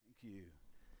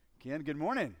Ken, good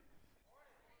morning.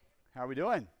 How are we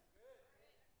doing?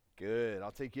 Good.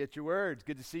 I'll take you at your word.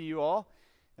 Good to see you all.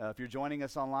 If you're joining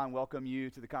us online, welcome you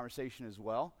to the conversation as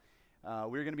well.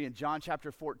 We're going to be in John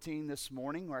chapter 14 this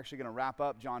morning. We're actually going to wrap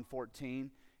up John 14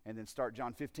 and then start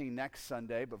John 15 next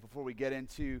Sunday. But before we get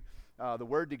into the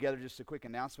word together, just a quick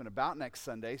announcement about next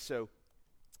Sunday. So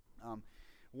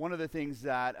one of the things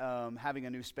that having a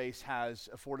new space has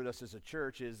afforded us as a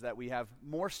church is that we have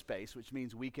more space, which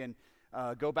means we can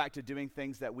go back to doing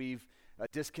things that we've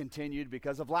discontinued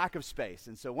because of lack of space.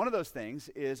 And so one of those things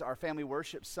is our family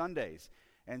worship Sundays.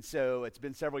 And so it's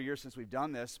been several years since we've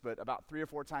done this, but about 3 or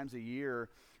 4 times a year,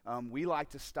 we like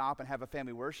to stop and have a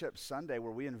family worship Sunday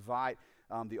where we invite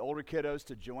the older kiddos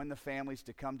to join the families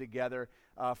to come together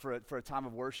for a time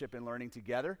of worship and learning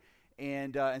together.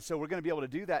 And so we're going to be able to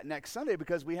do that next Sunday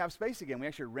because we have space again. We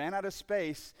actually ran out of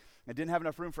space and didn't have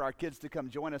enough room for our kids to come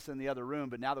join us in the other room.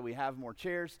 But now that we have more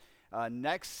chairs,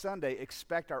 next Sunday,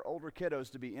 expect our older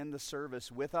kiddos to be in the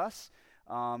service with us.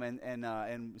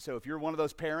 And so if you're one of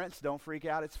those parents, don't freak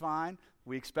out. It's fine.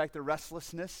 We expect the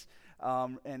restlessness.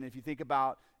 And if you think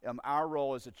about our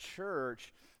role as a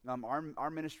church, our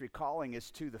ministry calling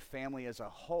is to the family as a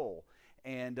whole.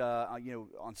 And,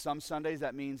 on some Sundays,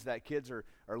 that means that kids are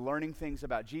learning things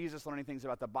about Jesus, learning things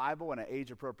about the Bible in an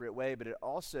age-appropriate way, but it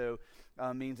also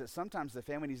means that sometimes the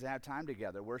family needs to have time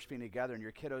together, worshiping together, and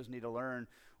your kiddos need to learn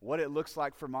what it looks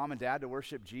like for mom and dad to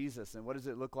worship Jesus, and what does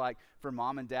it look like for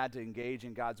mom and dad to engage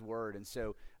in God's Word. And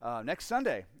so next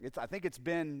Sunday, I think it's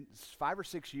been 5 or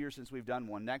 6 years since we've done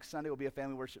one. Next Sunday will be a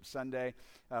family worship Sunday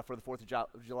for the 4th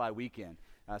of July weekend.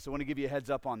 So I want to give you a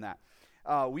heads up on that.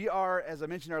 We are, as I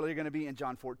mentioned earlier, going to be in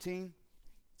John 14,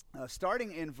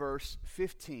 starting in verse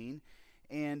 15,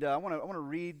 and I want to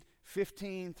read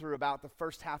 15 through about the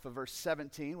first half of verse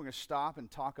 17. We're going to stop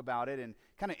and talk about it and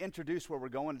kind of introduce where we're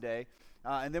going today,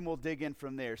 and then we'll dig in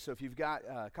from there. So if you've got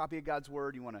a copy of God's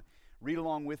Word, you want to read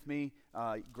along with me,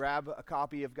 grab a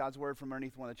copy of God's Word from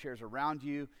underneath one of the chairs around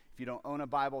you. If you don't own a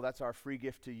Bible, that's our free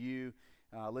gift to you.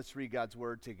 Let's read God's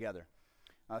Word together.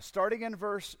 Starting in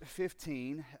verse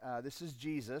 15, this is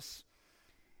Jesus,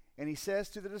 and he says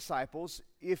to the disciples,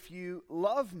 "If you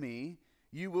love me,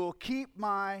 you will keep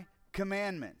my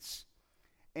commandments,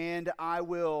 and I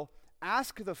will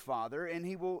ask the Father, and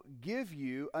he will give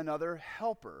you another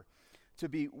helper to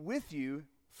be with you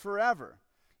forever,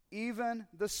 even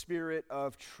the Spirit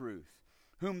of truth,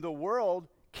 whom the world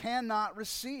cannot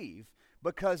receive,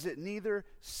 because it neither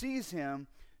sees him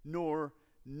nor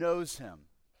knows him."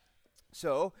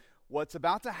 So, what's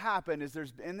about to happen is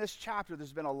in this chapter,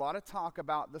 there's been a lot of talk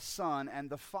about the Son and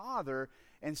the Father,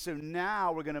 and so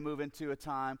now we're going to move into a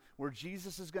time where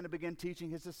Jesus is going to begin teaching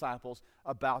his disciples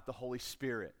about the Holy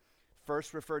Spirit.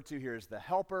 First referred to here as the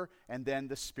Helper, and then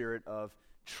the Spirit of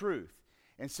truth.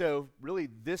 And so, really,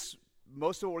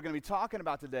 most of what we're going to be talking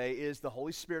about today is the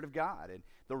Holy Spirit of God and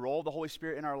the role of the Holy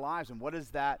Spirit in our lives, and what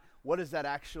does that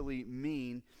actually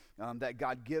mean that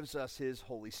God gives us his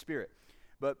Holy Spirit.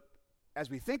 But as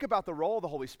we think about the role of the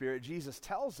Holy Spirit, Jesus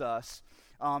tells us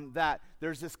that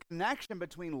there's this connection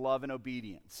between love and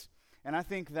obedience. And I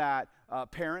think that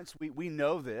parents, we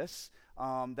know this,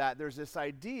 that there's this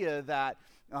idea that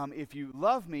if you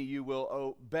love me, you will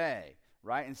obey,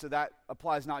 right? And so that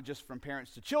applies not just from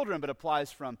parents to children, but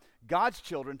applies from God's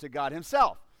children to God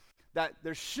himself. That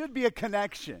there should be a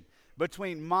connection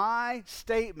between my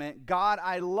statement, God,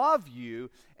 I love you,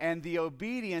 and the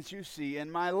obedience you see in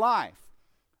my life.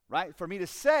 Right? For me to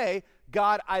say,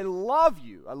 God, I love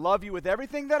you. I love you with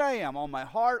everything that I am, all my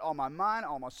heart, all my mind,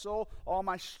 all my soul, all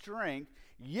my strength.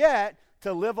 Yet,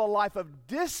 to live a life of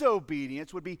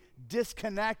disobedience would be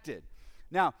disconnected.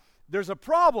 Now, there's a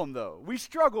problem, though. We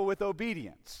struggle with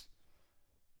obedience.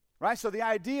 Right? So the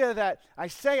idea that I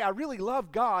say I really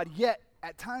love God, yet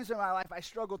at times in my life I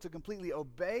struggle to completely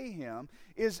obey him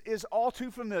is all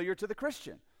too familiar to the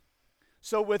Christian.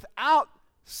 So without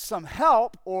some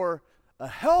help or a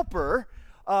helper,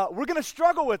 we're going to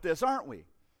struggle with this, aren't we?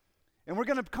 And we're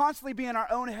going to constantly be in our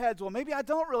own heads, well, maybe I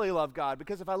don't really love God,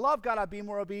 because if I love God, I'd be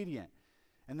more obedient.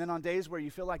 And then on days where you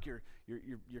feel like you're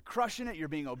crushing it, you're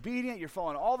being obedient, you're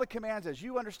following all the commands as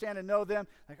you understand and know them,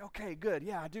 like, okay, good,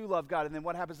 yeah, I do love God. And then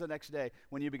what happens the next day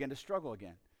when you begin to struggle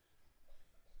again?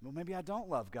 Well, maybe I don't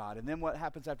love God. And then what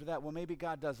happens after that? Well, maybe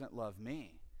God doesn't love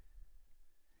me.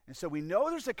 And so we know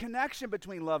there's a connection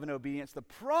between love and obedience. The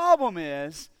problem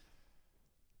is,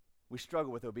 we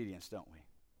struggle with obedience, don't we?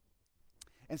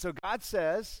 And so God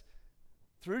says,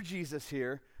 through Jesus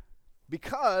here,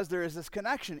 because there is this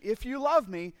connection, if you love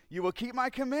me, you will keep my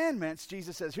commandments.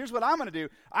 Jesus says, here's what I'm going to do.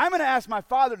 I'm going to ask my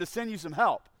Father to send you some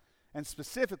help, and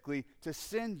specifically to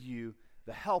send you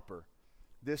the helper,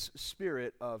 this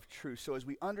Spirit of truth. So as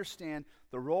we understand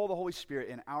the role of the Holy Spirit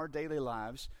in our daily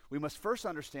lives, we must first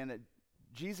understand that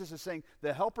Jesus is saying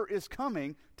the Helper is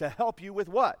coming to help you with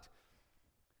what?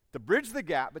 To bridge the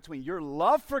gap between your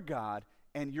love for God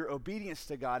and your obedience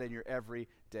to God in your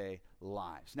everyday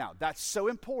lives. Now, that's so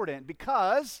important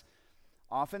because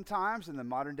oftentimes in the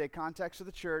modern day context of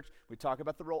the church, we talk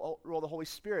about the role of the Holy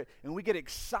Spirit, and we get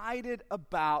excited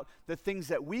about the things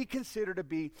that we consider to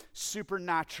be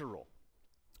supernatural.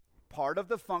 Part of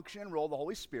the function and role of the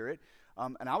Holy Spirit,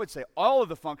 and I would say all of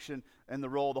the function and the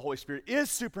role of the Holy Spirit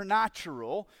is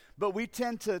supernatural, but we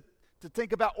tend to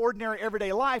think about ordinary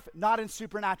everyday life not in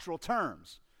supernatural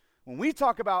terms. When we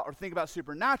talk about or think about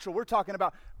supernatural, we're talking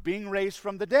about being raised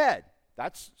from the dead.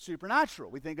 That's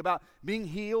supernatural. We think about being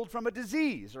healed from a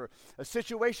disease or a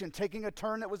situation taking a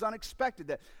turn that was unexpected,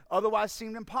 that otherwise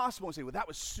seemed impossible. And say, well, that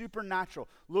was supernatural.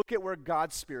 Look at where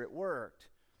God's Spirit worked.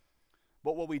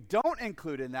 But what we don't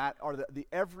include in that are the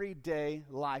everyday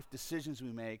life decisions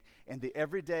we make and the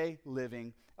everyday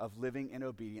living in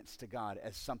obedience to God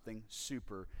as something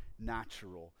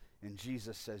supernatural. And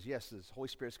Jesus says, yes, the Holy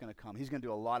Spirit's going to come. He's going to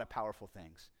do a lot of powerful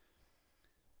things.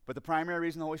 But the primary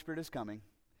reason the Holy Spirit is coming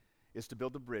is to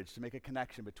build a bridge, to make a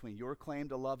connection between your claim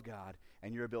to love God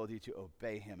and your ability to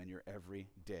obey Him in your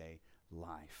everyday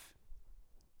life.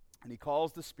 And He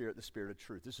calls the Spirit of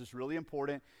truth. This is really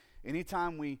important.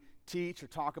 Anytime we teach or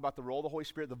talk about the role of the Holy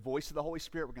Spirit, the voice of the Holy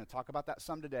Spirit, we're going to talk about that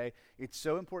some today. It's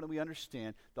so important that we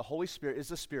understand the Holy Spirit is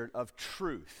the Spirit of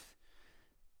truth.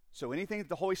 So anything that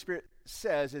the Holy Spirit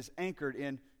says is anchored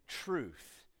in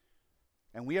truth.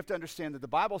 And we have to understand that the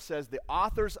Bible says the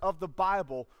authors of the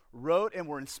Bible wrote and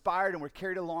were inspired and were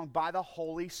carried along by the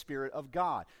Holy Spirit of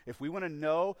God. If we want to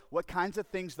know what kinds of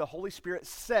things the Holy Spirit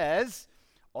says,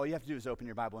 all you have to do is open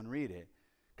your Bible and read it,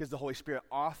 because the Holy Spirit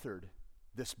authored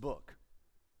this book.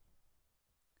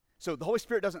 So the Holy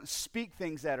Spirit doesn't speak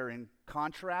things that are in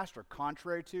contrast or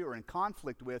contrary to or in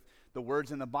conflict with the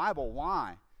words in the Bible.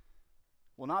 Why?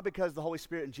 Well, not because the Holy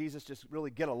Spirit and Jesus just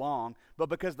really get along, but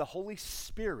because the Holy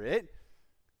Spirit,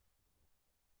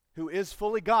 who is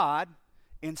fully God,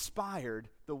 inspired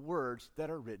the words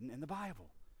that are written in the Bible.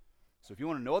 So if you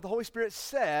want to know what the Holy Spirit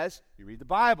says, you read the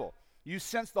Bible. You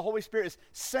sense the Holy Spirit is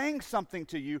saying something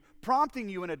to you, prompting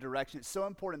you in a direction. It's so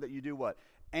important that you do what?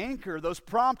 Anchor those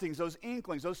promptings, those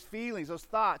inklings, those feelings, those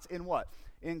thoughts in what?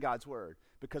 In God's Word.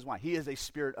 Because why? He is a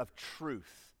Spirit of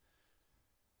truth.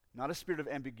 Not a spirit of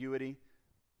ambiguity.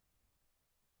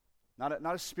 Not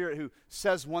a spirit who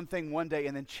says one thing one day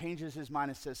and then changes his mind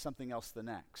and says something else the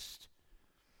next.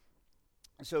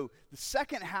 And so the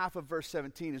second half of verse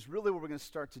 17 is really where we're going to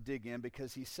start to dig in,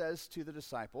 because he says to the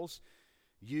disciples,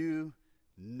 you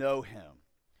know him.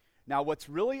 Now, what's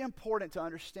really important to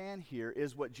understand here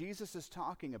is what Jesus is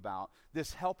talking about,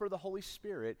 this helper, the Holy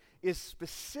Spirit, is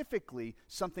specifically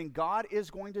something God is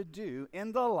going to do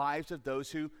in the lives of those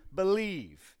who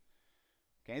believe.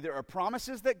 Okay, there are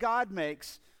promises that God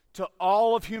makes to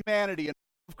all of humanity and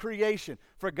all of creation.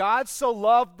 For God so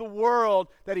loved the world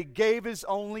that he gave his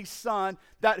only Son,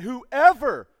 that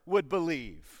whoever would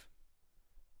believe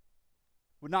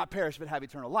would not perish but have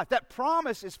eternal life. That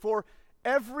promise is for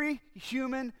every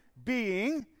human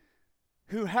being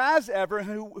who has ever,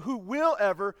 who will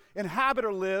ever inhabit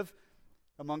or live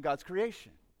among God's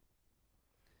creation.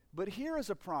 But here is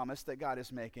a promise that God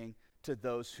is making to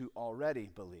those who already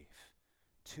believe,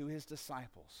 to his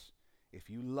disciples. If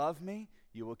you love me,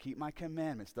 you will keep my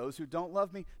commandments. Those who don't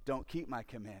love me don't keep my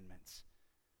commandments.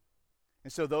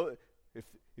 And so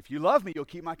if you love me, you'll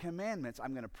keep my commandments.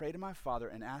 I'm going to pray to my Father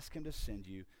and ask him to send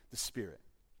you the Spirit.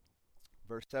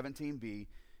 Verse 17b,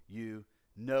 you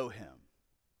know him.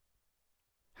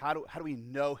 How do we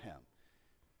know him?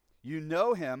 You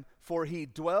know him, for he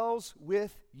dwells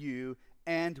with you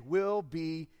and will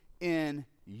be in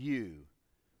you.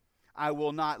 I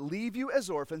will not leave you as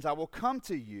orphans. I will come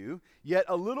to you. Yet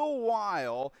a little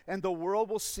while, and the world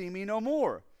will see me no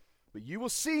more. But you will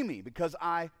see me, because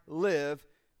I live.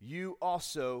 You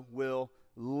also will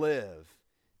live.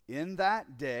 In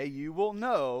that day you will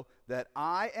know that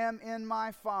I am in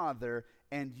my Father,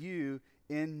 and you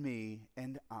in me,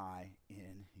 and I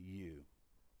in you.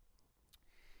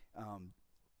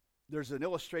 There's an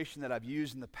illustration that I've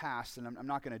used in the past, and I'm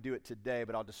not going to do it today,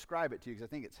 but I'll describe it to you because I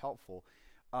think it's helpful.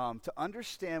 To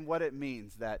understand what it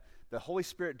means that the Holy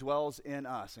Spirit dwells in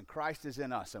us, and Christ is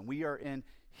in us, and we are in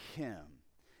him.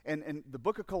 And the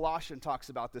book of Colossians talks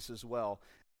about this as well.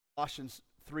 Colossians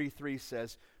 3:3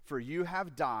 says, for you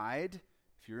have died,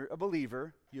 if you're a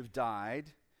believer, you've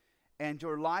died, and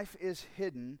your life is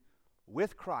hidden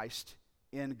with Christ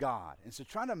in God. And so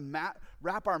trying to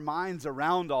wrap our minds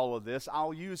around all of this,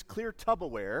 I'll use clear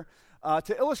Tupperware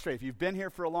to illustrate. If you've been here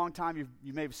for a long time,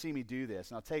 you may have seen me do this.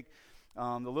 And I'll take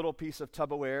the little piece of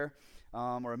Tupperware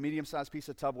or a medium-sized piece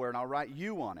of Tupperware, and I'll write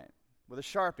you on it with a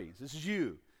Sharpie. This is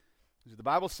you. What the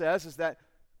Bible says is that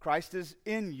Christ is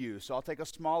in you. So I'll take a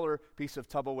smaller piece of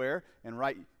Tupperware and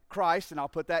write Christ, and I'll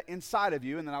put that inside of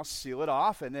you, and then I'll seal it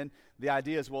off. And then the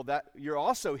idea is, well, that you're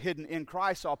also hidden in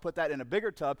Christ, so I'll put that in a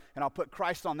bigger tub, and I'll put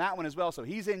Christ on that one as well. So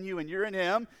he's in you, and you're in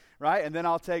him, right? And then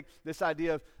I'll take this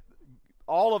idea of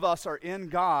all of us are in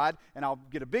God, and I'll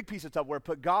get a big piece of Tupperware,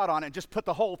 put God on it, and just put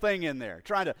the whole thing in there,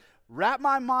 trying to wrap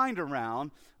my mind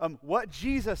around what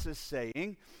Jesus is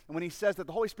saying when he says that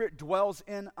the Holy Spirit dwells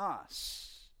in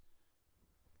us.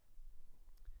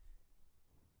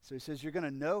 So he says, you're going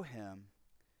to know him,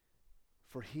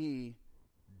 for he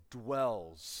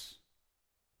dwells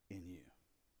in you.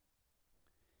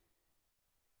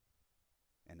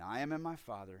 And I am in my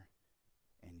Father,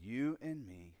 and you in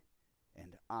me,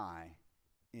 and I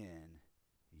in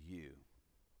you.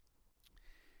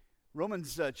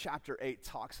 Romans chapter 8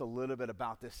 talks a little bit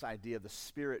about this idea of the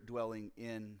Spirit dwelling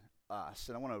in us.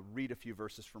 And I want to read a few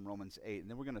verses from Romans 8, and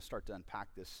then we're going to start to unpack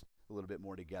this a little bit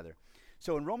more together.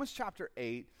 So in Romans chapter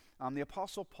 8, the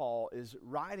Apostle Paul is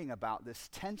writing about this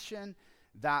tension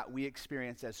that we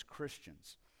experience as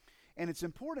Christians. And it's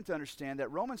important to understand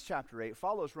that Romans chapter 8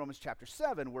 follows Romans chapter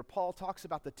 7, where Paul talks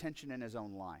about the tension in his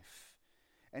own life.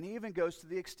 And he even goes to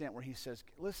the extent where he says,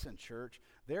 listen, church,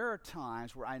 there are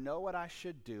times where I know what I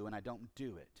should do and I don't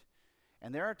do it.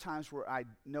 And there are times where I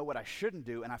know what I shouldn't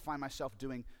do and I find myself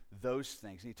doing those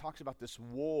things. And he talks about this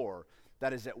war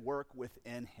that is at work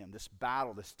within him, this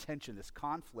battle, this tension, this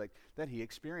conflict that he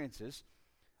experiences.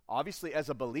 Obviously, as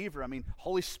a believer,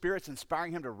 Holy Spirit's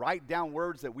inspiring him to write down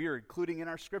words that we are including in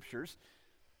our scriptures,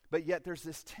 but yet there's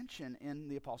this tension in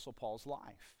the Apostle Paul's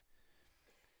life.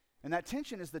 And that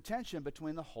tension is the tension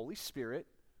between the Holy Spirit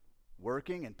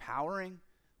working, empowering,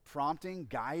 prompting,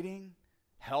 guiding,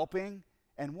 helping,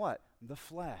 and what? The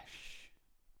flesh.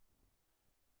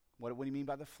 What do you mean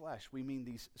by the flesh? We mean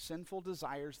these sinful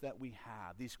desires that we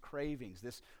have, these cravings,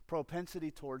 this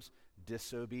propensity towards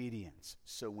disobedience.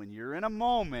 So when you're in a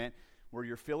moment where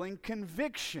you're feeling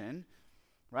conviction,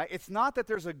 right, it's not that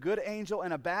there's a good angel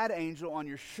and a bad angel on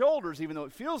your shoulders, even though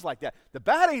it feels like that. The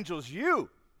bad angel is you.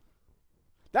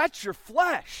 That's your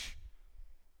flesh.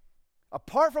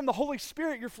 Apart from the Holy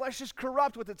Spirit, your flesh is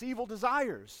corrupt with its evil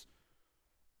desires.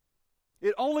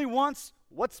 It only wants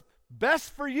what's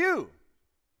best for you.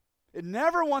 It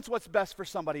never wants what's best for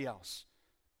somebody else.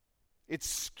 It's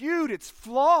skewed, it's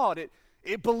flawed,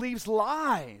 it believes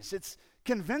lies. It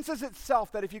convinces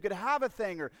itself that if you could have a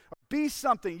thing or be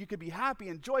something, you could be happy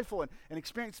and joyful and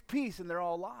experience peace, and they're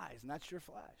all lies, and that's your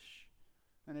flesh.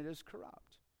 And it is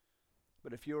corrupt.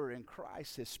 But if you're in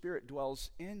Christ, his Spirit dwells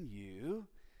in you,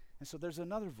 and so there's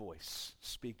another voice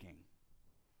speaking,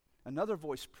 another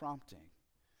voice prompting,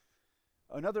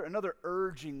 another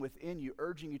urging within you,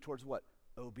 urging you towards what?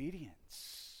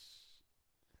 Obedience,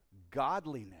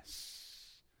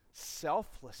 godliness,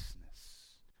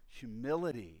 selflessness,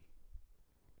 humility.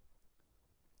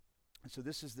 And so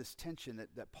this is this tension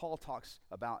that Paul talks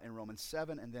about in Romans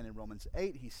 7, and then in Romans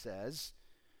 8 he says,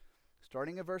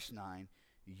 starting at verse 9,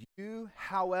 you,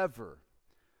 however,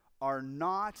 are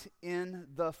not in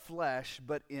the flesh,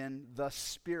 but in the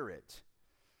Spirit.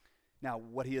 Now,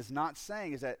 what he is not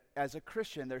saying is that as a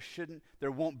Christian,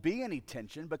 there won't be any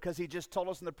tension, because he just told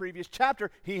us in the previous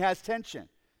chapter he has tension.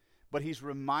 But he's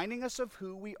reminding us of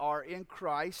who we are in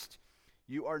Christ.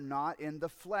 You are not in the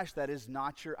flesh. That is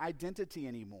not your identity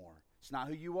anymore. It's not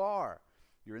who you are.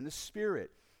 You're in the Spirit.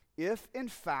 If, in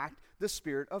fact, the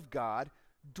Spirit of God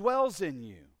dwells in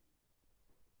you.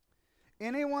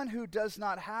 Anyone who does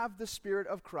not have the Spirit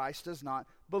of Christ does not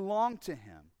belong to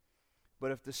him.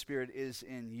 But if the Spirit is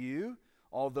in you,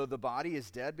 although the body is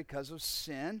dead because of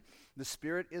sin, the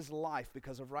Spirit is life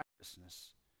because of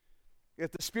righteousness.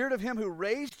 If the Spirit of him who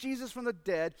raised Jesus from the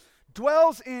dead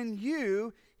dwells in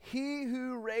you, he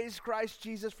who raised Christ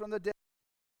Jesus from the dead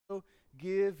will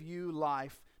give you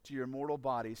life to your mortal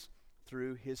bodies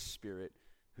through his Spirit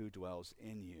who dwells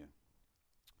in you.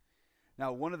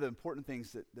 Now, one of the important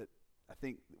things that I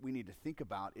think we need to think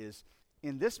about is,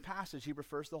 in this passage, he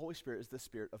refers to the Holy Spirit as the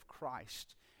Spirit of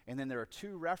Christ. And then there are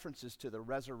two references to the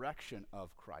resurrection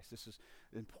of Christ. This is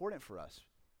important for us.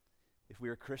 If we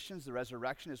are Christians, the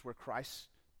resurrection is where Christ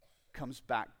comes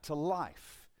back to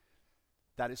life.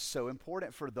 That is so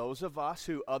important for those of us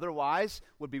who otherwise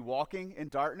would be walking in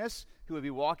darkness, who would be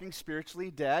walking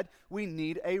spiritually dead. We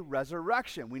need a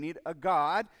resurrection. We need a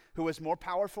God who is more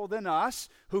powerful than us,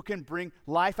 who can bring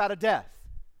life out of death.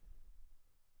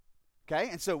 Okay,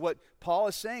 and so what Paul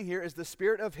is saying here is the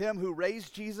Spirit of him who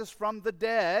raised Jesus from the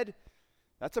dead.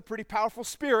 That's a pretty powerful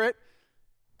spirit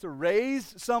to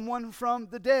raise someone from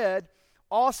the dead,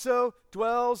 also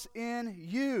dwells in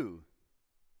you.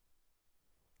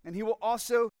 And he will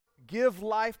also give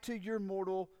life to your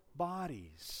mortal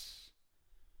bodies.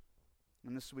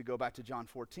 And this, we go back to John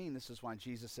 14. This is why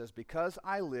Jesus says, because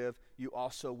I live, you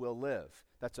also will live.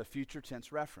 That's a future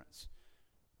tense reference.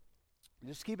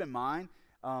 Just keep in mind,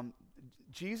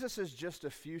 Jesus is just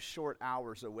a few short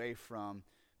hours away from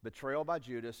betrayal by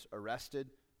Judas, arrested,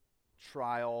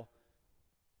 trial,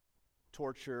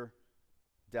 torture,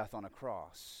 death on a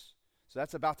cross. So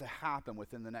that's about to happen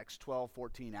within the next 12,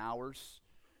 14 hours.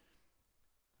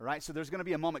 All right, so there's going to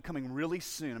be a moment coming really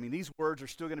soon. I mean, these words are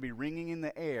still going to be ringing in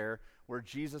the air where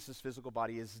Jesus' physical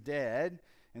body is dead.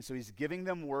 And so he's giving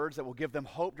them words that will give them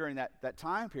hope during that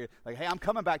time period. Like, hey, I'm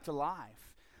coming back to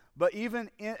life. But even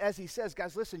as he says,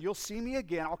 guys, listen, you'll see me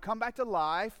again. I'll come back to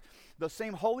life. The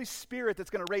same Holy Spirit that's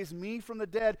going to raise me from the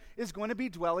dead is going to be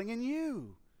dwelling in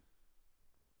you.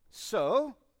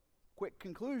 So, quick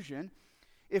conclusion,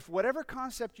 if whatever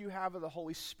concept you have of the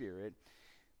Holy Spirit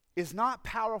is not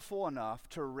powerful enough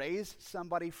to raise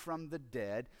somebody from the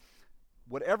dead,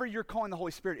 whatever you're calling the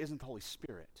Holy Spirit isn't the Holy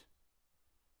Spirit.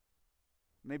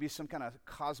 Maybe some kind of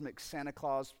cosmic Santa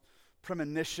Claus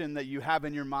premonition that you have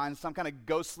in your mind, some kind of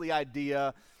ghostly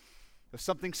idea of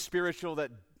something spiritual that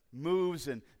moves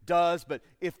and does. But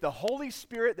if the Holy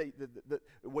Spirit,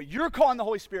 what you're calling the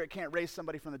Holy Spirit can't raise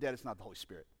somebody from the dead, it's not the Holy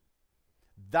Spirit.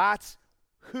 That's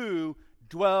who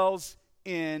dwells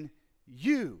in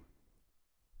you.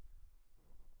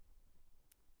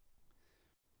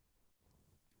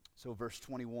 So verse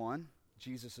 21,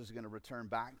 Jesus is going to return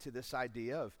back to this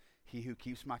idea of he who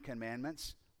keeps my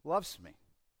commandments loves me.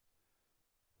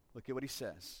 Look at what he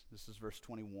says. This is verse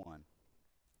 21.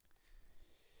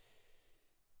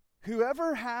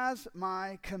 Whoever has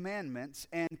my commandments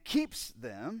and keeps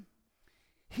them,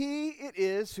 he it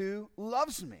is who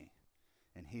loves me.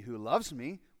 And he who loves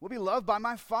me will be loved by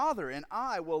my Father, and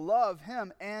I will love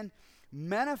him and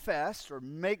manifest or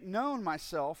make known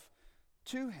myself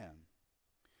to him.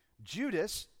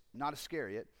 Judas, not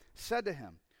Iscariot, said to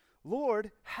him,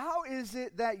 Lord, how is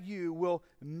it that you will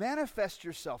manifest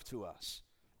yourself to us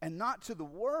and not to the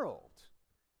world?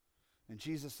 And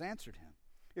Jesus answered him,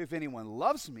 if anyone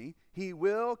loves me, he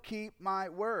will keep my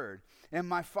word, and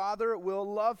my Father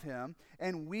will love him,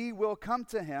 and we will come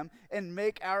to him and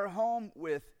make our home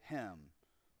with him.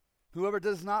 Whoever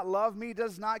does not love me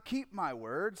does not keep my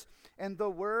words, and the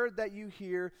word that you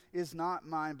hear is not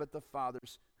mine, but the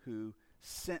Father's who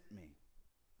sent me.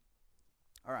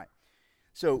 All right.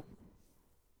 So,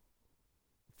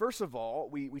 first of all,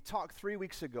 we talked 3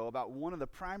 weeks ago about one of the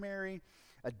primary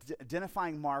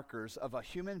identifying markers of a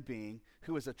human being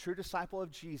who is a true disciple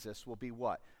of Jesus will be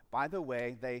what? By the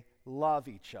way they love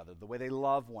each other, the way they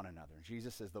love one another.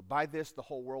 Jesus says, by this the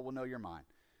whole world will know you're mine,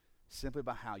 simply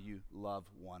by how you love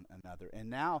one another.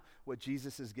 And now what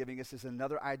Jesus is giving us is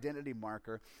another identity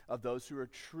marker of those who are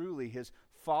truly his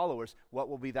followers. What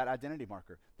will be that identity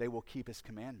marker? They will keep his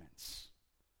commandments.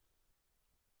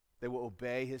 They will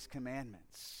obey his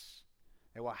commandments.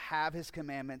 They will have his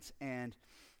commandments and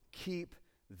keep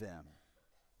them.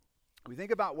 We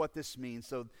think about what this means.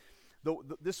 So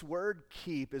this word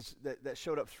keep is that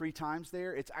showed up 3 times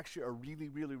there. It's actually a really,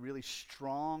 really, really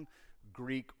strong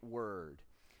Greek word.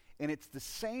 And it's the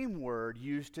same word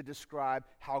used to describe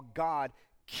how God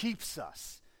keeps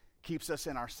us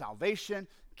in our salvation,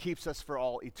 keeps us for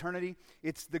all eternity.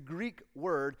 It's the Greek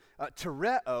word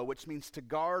tereo, which means to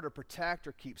guard or protect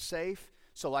or keep safe.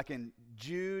 So like in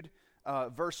Jude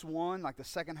verse 1, like the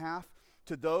second half,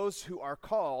 to those who are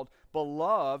called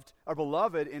beloved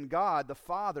in God the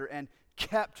Father and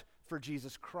kept for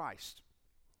Jesus Christ.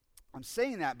 I'm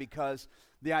saying that because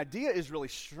the idea is really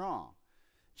strong.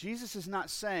 Jesus is not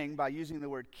saying by using the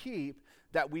word keep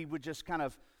that we would just kind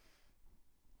of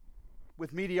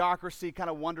with mediocrity kind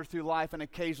of wander through life, and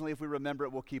occasionally if we remember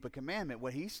it, we'll keep a commandment.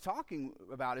 What he's talking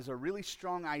about is a really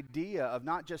strong idea of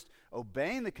not just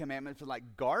obeying the commandments, but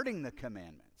like guarding the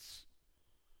commandments,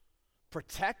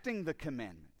 protecting the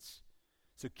commandments.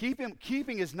 So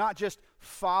keeping is not just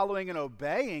following and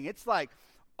obeying. It's like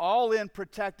all in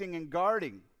protecting and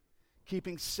guarding,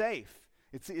 keeping safe.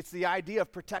 It's the idea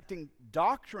of protecting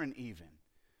doctrine even.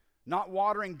 Not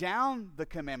watering down the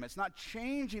commandments, not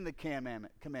changing the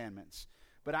commandments,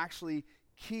 but actually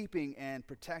keeping and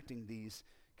protecting these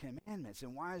commandments.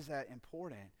 And why is that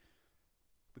important?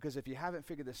 Because if you haven't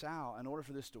figured this out, in order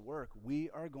for this to work, we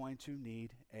are going to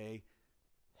need a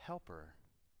helper.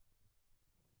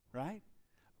 Right?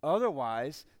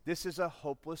 Otherwise, this is a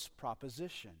hopeless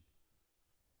proposition.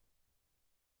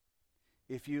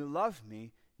 if you love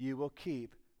me, you will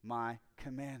keep my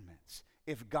commandments.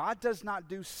 If God does not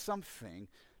do something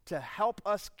to help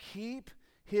us keep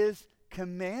his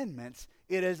commandments,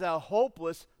 it is a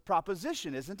hopeless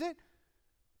proposition, isn't it?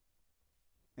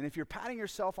 And if you're patting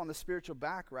yourself on the spiritual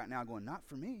back right now going, not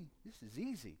for me, this is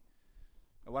easy.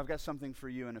 Well, I've got something for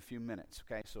you in a few minutes,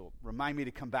 okay? So remind me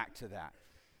to come back to that.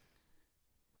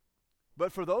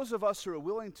 But for those of us who are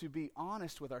willing to be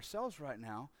honest with ourselves right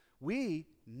now, we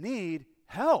need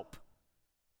help.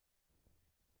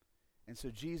 And so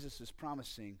Jesus is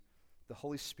promising the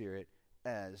Holy Spirit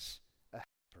as a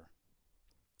helper.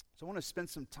 So I want to spend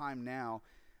some time now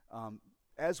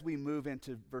as we move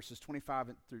into verses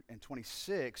 25 and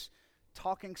 26,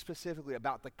 talking specifically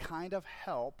about the kind of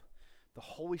help the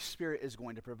Holy Spirit is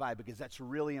going to provide, because that's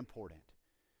really important.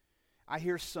 I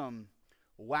hear some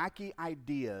wacky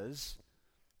ideas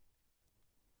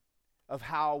of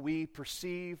how we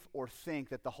perceive or think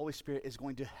that the Holy Spirit is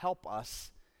going to help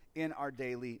us in our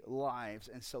daily lives.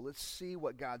 And so let's see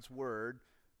what God's Word,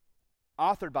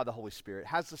 authored by the Holy Spirit,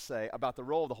 has to say about the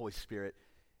role of the Holy Spirit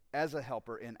as a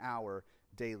helper in our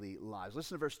daily lives.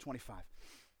 Listen to verse 25.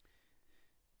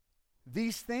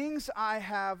 These things I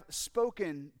have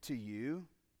spoken to you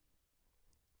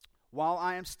while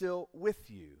I am still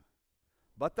with you.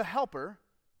 But the Helper,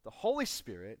 the Holy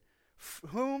Spirit,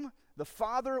 whom the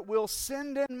Father will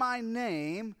send in my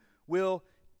name, will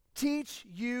teach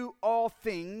you all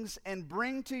things and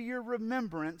bring to your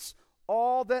remembrance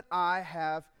all that I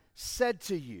have said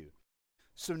to you.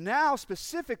 So now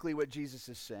specifically what Jesus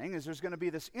is saying is there's going to be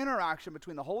this interaction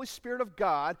between the Holy Spirit of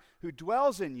God who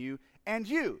dwells in you and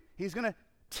you. He's going to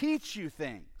teach you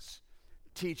things,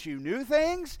 teach you new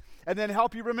things, and then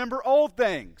help you remember old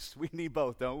things. We need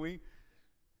both, don't we?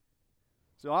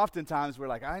 So oftentimes we're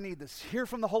like, I need to hear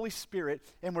from the Holy Spirit,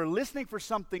 and we're listening for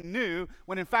something new,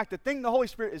 when in fact the thing the Holy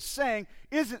Spirit is saying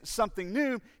isn't something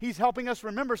new. He's helping us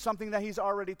remember something that he's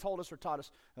already told us or taught us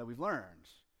that we've learned.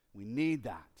 We need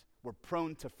that. We're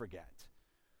prone to forget.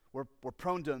 We're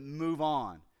prone to move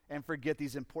on and forget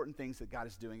these important things that God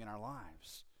is doing in our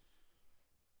lives.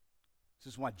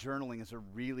 This is why journaling is a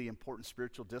really important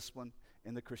spiritual discipline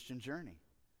in the Christian journey.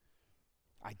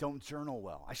 I don't journal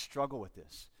well. I struggle with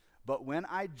this. But when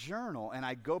I journal and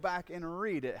I go back and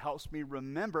read, it helps me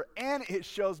remember, and it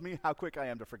shows me how quick I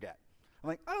am to forget. I'm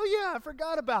like, oh yeah, I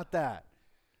forgot about that.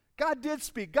 God did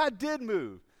speak. God did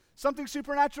move. Something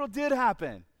supernatural did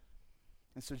happen.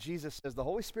 And so Jesus says the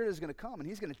Holy Spirit is going to come and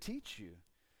he's going to teach you.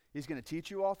 He's going to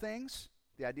teach you all things,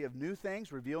 the idea of new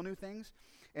things, reveal new things,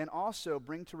 and also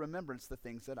bring to remembrance the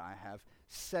things that I have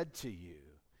said to you.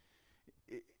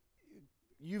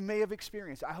 You may have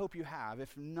experienced, I hope you have.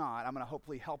 If not, I'm going to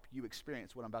hopefully help you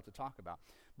experience what I'm about to talk about.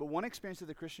 But one experience of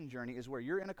the Christian journey is where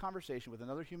you're in a conversation with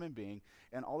another human being,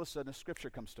 and all of a sudden a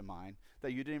scripture comes to mind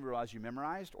that you didn't even realize you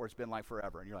memorized, or it's been like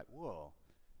forever. And you're like, whoa.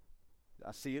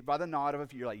 I see it by the nod of a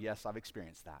few. You're like, yes, I've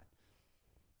experienced that.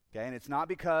 Okay, and it's not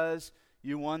because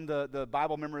you won the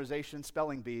Bible memorization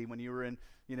spelling bee when you were in,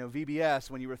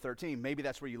 VBS when you were 13. Maybe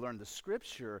that's where you learned the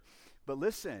scripture. But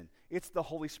listen, it's the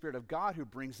Holy Spirit of God who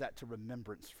brings that to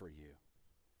remembrance for you.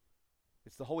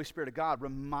 It's the Holy Spirit of God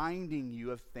reminding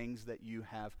you of things that you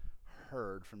have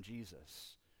heard from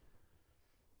Jesus.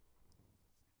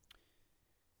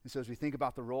 And so as we think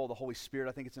about the role of the Holy Spirit,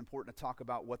 I think it's important to talk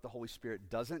about what the Holy Spirit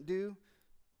doesn't do,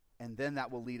 and then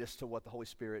that will lead us to what the Holy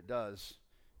Spirit does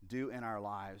do in our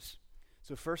lives.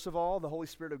 So first of all, the Holy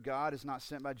Spirit of God is not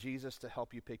sent by Jesus to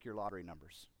help you pick your lottery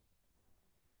numbers.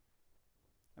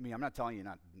 I mean, I'm not telling you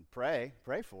not to pray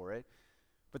for it,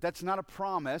 but that's not a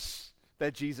promise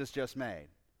that Jesus just made.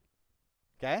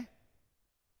 Okay?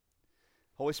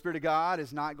 Holy Spirit of God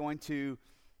is not going to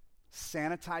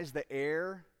sanitize the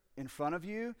air in front of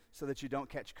you so that you don't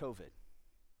catch COVID.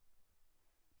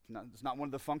 It's not one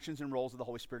of the functions and roles of the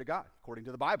Holy Spirit of God, according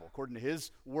to the Bible, according to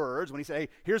his words. When he said, hey,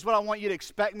 here's what I want you to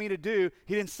expect me to do,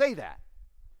 he didn't say that.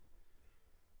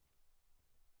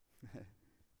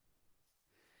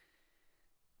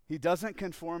 He doesn't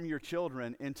conform your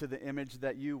children into the image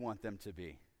that you want them to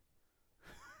be.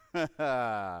 Think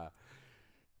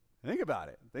about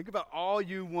it. Think about all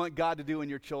you want God to do in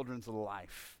your children's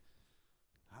life.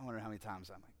 I wonder how many times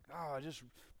I'm like, oh, just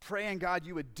praying, God,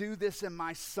 you would do this in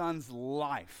my son's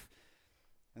life.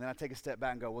 And then I take a step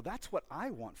back and go, well, that's what I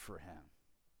want for him.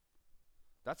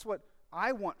 That's what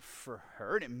I want for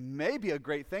her. And it may be a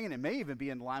great thing, and it may even be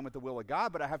in line with the will of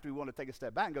God, but I have to be willing to take a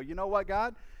step back and go, you know what,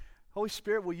 God? Holy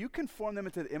Spirit, will you conform them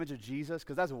into the image of Jesus?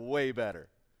 Because that's way better.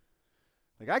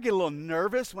 Like, I get a little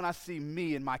nervous when I see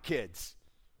me and my kids.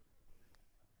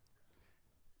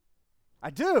 I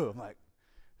do. I'm like,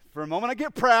 for a moment I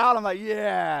get proud. I'm like,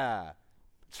 yeah,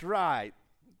 that's right.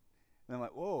 And I'm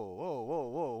like, whoa, whoa, whoa,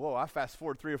 whoa, whoa. I fast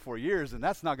forward 3 or 4 years, and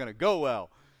that's not going to go well.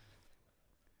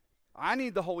 I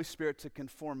need the Holy Spirit to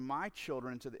conform my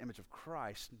children into the image of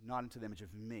Christ, not into the image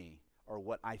of me or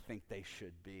what I think they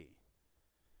should be.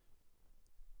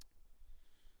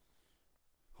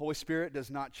 Holy Spirit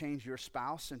does not change your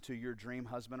spouse into your dream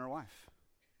husband or wife.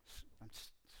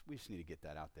 We just need to get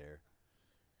that out there.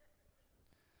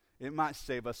 It might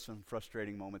save us some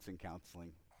frustrating moments in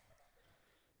counseling.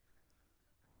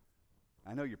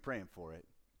 I know you're praying for it.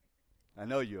 I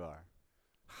know you are.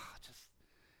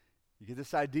 You get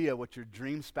this idea of what your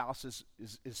dream spouse is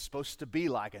supposed to be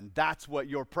like, and that's what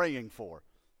you're praying for.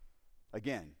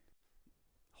 Again,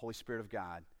 Holy Spirit of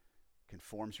God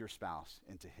conforms your spouse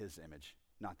into his image,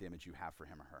 not the image you have for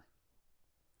him or her.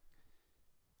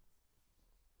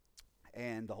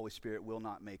 And the Holy Spirit will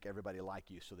not make everybody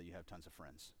like you so that you have tons of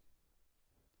friends.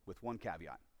 With one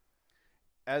caveat.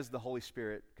 As the Holy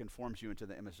Spirit conforms you into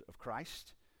the image of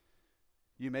Christ,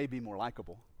 you may be more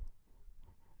likable.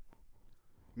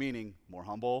 Meaning more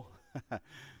humble,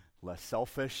 less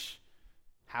selfish.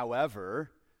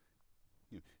 However,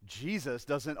 Jesus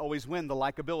doesn't always win the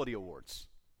likability awards.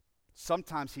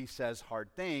 Sometimes he says hard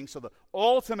things. So the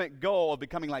ultimate goal of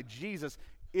becoming like Jesus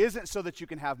isn't so that you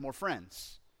can have more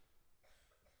friends.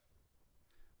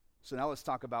 So now let's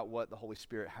talk about what the Holy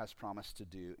Spirit has promised to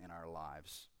do in our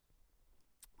lives.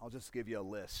 I'll just give you a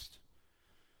list.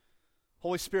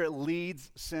 Holy Spirit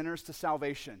leads sinners to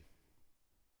salvation.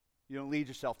 You don't lead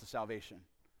yourself to salvation.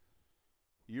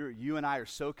 You and I are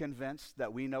so convinced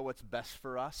that we know what's best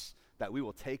for us that we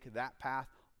will take that path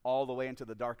all the way into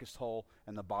the darkest hole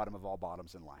and the bottom of all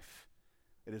bottoms in life.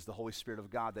 It is the Holy Spirit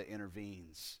of God that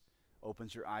intervenes,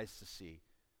 opens your eyes to see,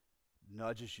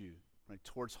 nudges you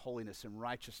towards holiness and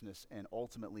righteousness, and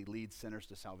ultimately leads sinners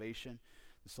to salvation.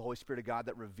 It's the Holy Spirit of God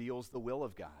that reveals the will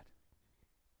of God.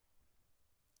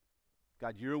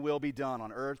 God, your will be done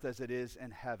on earth as it is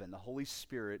in heaven. The Holy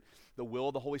Spirit, the will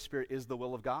of the Holy Spirit is the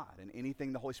will of God. And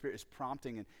anything the Holy Spirit is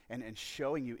prompting and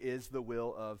showing you is the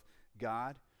will of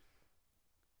God.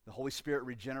 The Holy Spirit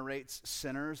regenerates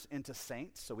sinners into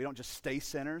saints, so we don't just stay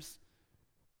sinners.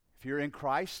 If you're in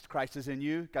Christ, Christ is in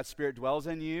you, God's Spirit dwells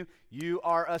in you, you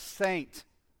are a saint.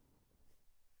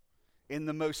 In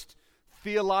the most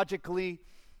theologically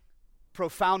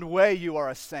profound way, you are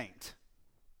a saint.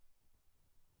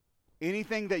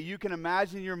 Anything that you can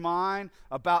imagine in your mind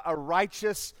about a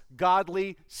righteous,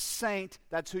 godly saint,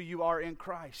 that's who you are in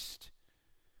Christ.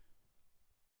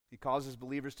 He causes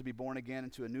believers to be born again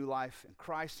into a new life in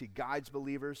Christ. He guides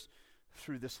believers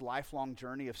through this lifelong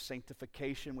journey of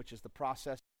sanctification, which is the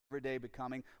process of every day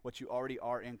becoming what you already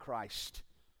are in Christ.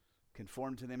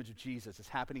 Conformed to the image of Jesus. It's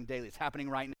happening daily. It's happening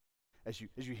right now as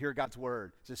you hear God's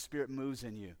word, as His Spirit moves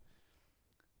in you.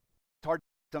 It's hard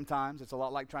sometimes. It's a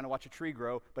lot like trying to watch a tree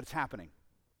grow, but it's happening.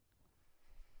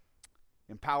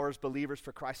 Empowers believers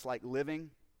for Christ-like living,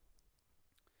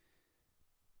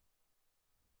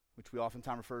 which we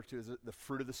oftentimes refer to as the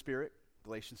fruit of the Spirit,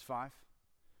 Galatians 5.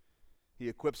 He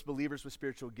equips believers with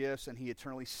spiritual gifts, and He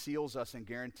eternally seals us and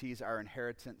guarantees our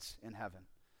inheritance in heaven.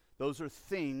 Those are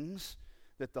things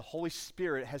that the Holy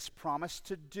Spirit has promised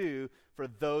to do for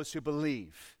those who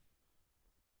believe.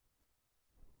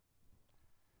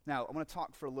 Now, I want to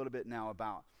talk for a little bit now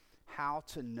about how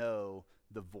to know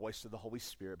the voice of the Holy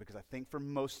Spirit, because I think for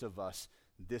most of us,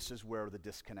 this is where the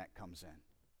disconnect comes in.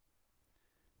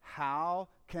 How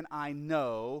can I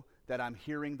know that I'm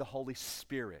hearing the Holy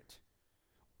Spirit?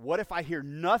 What if I hear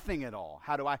nothing at all?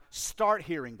 How do I start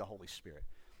hearing the Holy Spirit?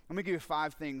 Let me give you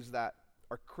 5 things that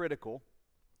are critical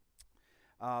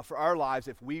for our lives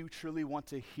if we truly want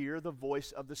to hear the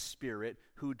voice of the Spirit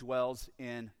who dwells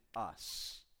in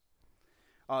us.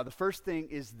 The first thing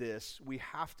is this: we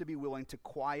have to be willing to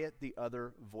quiet the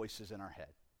other voices in our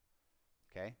head.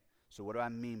 Okay? So what do I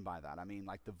mean by that? I mean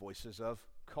like the voices of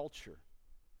culture.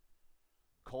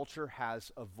 Culture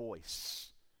has a voice.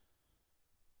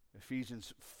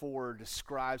 Ephesians 4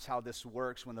 describes how this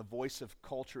works. When the voice of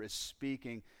culture is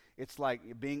speaking, it's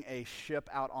like being a ship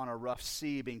out on a rough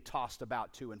sea being tossed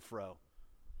about to and fro.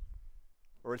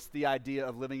 Or it's the idea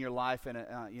of living your life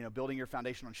and building your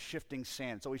foundation on shifting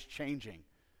sand. It's always changing,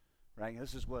 right?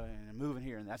 This is what I'm moving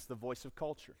here, and that's the voice of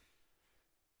culture.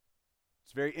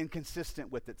 It's very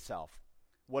inconsistent with itself.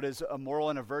 What is a moral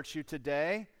and a virtue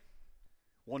today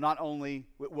will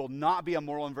not be a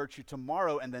moral and virtue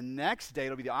tomorrow, and the next day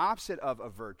it'll be the opposite of a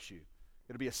virtue.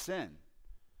 It'll be a sin.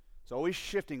 It's always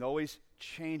shifting, always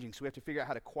changing. So we have to figure out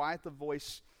how to quiet the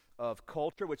voice of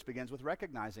culture, which begins with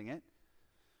recognizing it.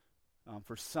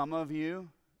 For some of you,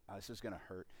 this is going to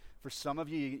hurt. For some of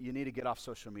you, you need to get off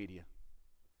social media.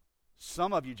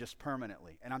 Some of you just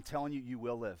permanently. And I'm telling you, you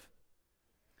will live.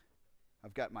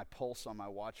 I've got my pulse on my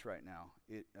watch right now.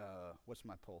 What's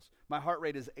my pulse? My heart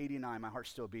rate is 89. My heart's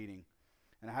still beating.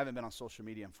 And I haven't been on social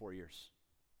media in 4 years.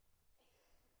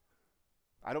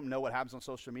 I don't know what happens on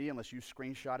social media unless you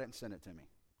screenshot it and send it to me.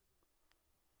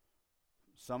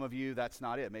 Some of you, that's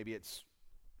not it. Maybe it's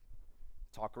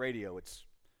talk radio. It's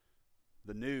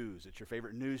the news. It's your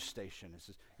favorite news station.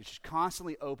 It's just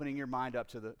constantly opening your mind up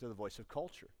to the voice of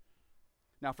culture.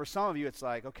 Now, for some of you, it's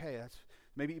like, okay,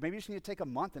 maybe you just need to take a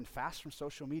month and fast from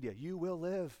social media. You will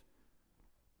live.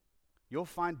 You'll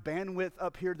find bandwidth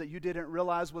up here that you didn't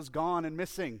realize was gone and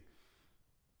missing.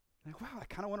 Like, wow, I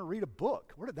kind of want to read a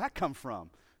book. Where did that come from?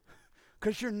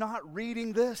 Because you're not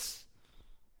reading this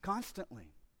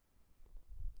constantly.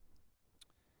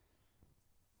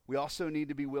 We also need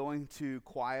to be willing to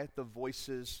quiet the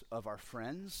voices of our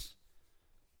friends,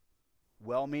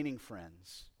 well-meaning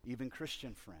friends, even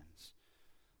Christian friends.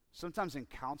 Sometimes in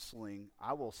counseling,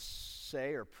 I will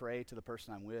say or pray to the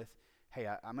person I'm with, hey,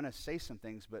 I'm going to say some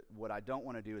things, but what I don't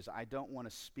want to do is I don't want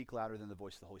to speak louder than the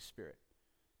voice of the Holy Spirit.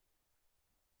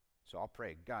 So I'll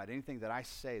pray, God, anything that I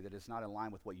say that is not in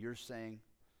line with what you're saying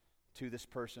to this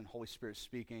person, Holy Spirit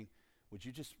speaking, would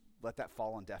you just let that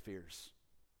fall on deaf ears?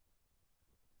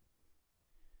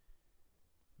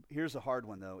 Here's a hard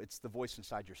one, though. It's the voice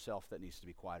inside yourself that needs to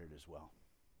be quieted as well.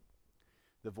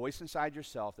 The voice inside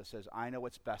yourself that says, I know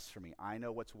what's best for me. I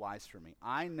know what's wise for me.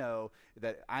 I know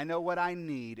what I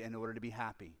need in order to be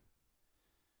happy.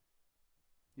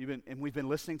 We've been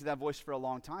listening to that voice for a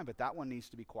long time, but that one needs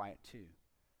to be quiet too.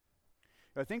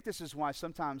 I think this is why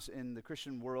sometimes in the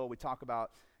Christian world we talk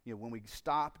about, when we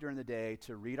stop during the day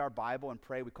to read our Bible and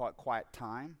pray, we call it quiet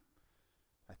time.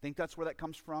 I think that's where that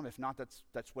comes from. If not,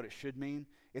 that's what it should mean.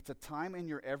 It's a time in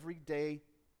your everyday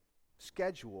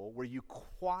schedule where you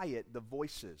quiet the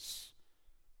voices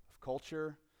of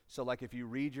culture. So like if you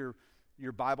read your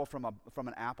Bible from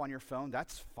an app on your phone,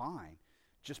 that's fine.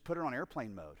 Just put it on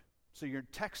airplane mode so your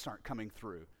texts aren't coming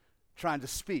through trying to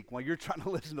speak while you're trying to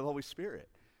listen to the Holy Spirit,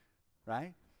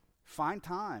 right? Find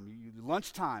time,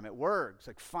 lunchtime at work, it's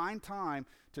like find time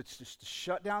to just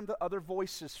shut down the other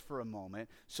voices for a moment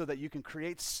so that you can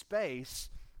create space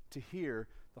to hear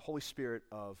the Holy Spirit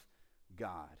of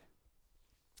God.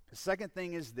 The second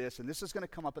thing is this, and this is going to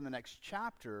come up in the next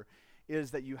chapter,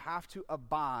 is that you have to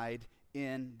abide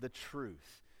in the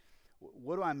truth.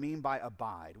 What do I mean by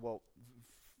abide? Well,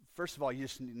 first of all, you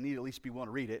just need to at least be willing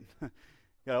to read it. You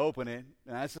got to open it,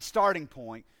 and that's the starting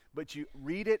point. But you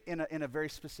read it in a very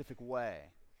specific way.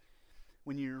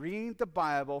 When you read the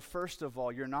Bible, first of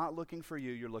all, you're not looking for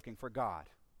you, you're looking for God.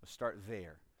 Let's start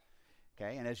there.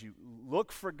 Okay? And as you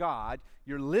look for God,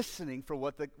 you're listening for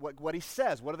what He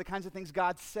says. What are the kinds of things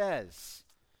God says?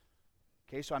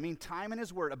 Okay, so I mean time in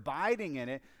His Word, abiding in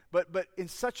it, but in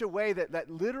such a way that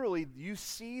literally you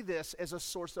see this as a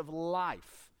source of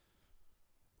life.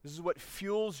 This is what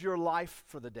fuels your life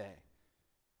for the day.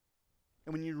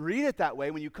 And when you read it that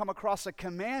way, when you come across a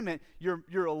commandment,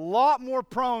 you're a lot more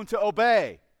prone to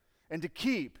obey and to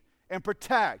keep and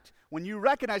protect when you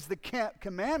recognize the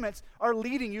commandments are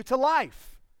leading you to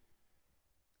life.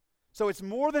 So it's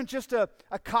more than just a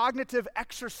cognitive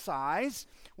exercise.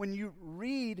 When you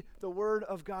read the Word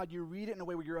of God, you read it in a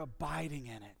way where you're abiding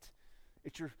in it.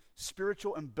 It's your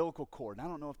spiritual umbilical cord. And I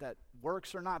don't know if that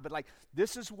works or not, but like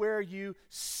this is where you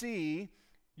see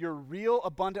your real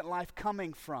abundant life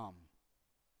coming from.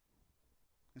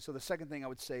 And so the second thing I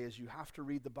would say is you have to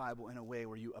read the Bible in a way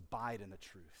where you abide in the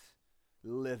truth,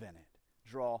 live in it,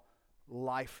 draw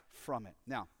life from it.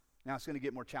 Now it's going to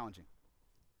get more challenging.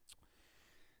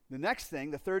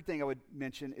 The third thing I would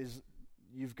mention is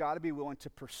you've got to be willing to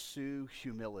pursue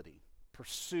humility.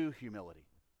 Pursue humility.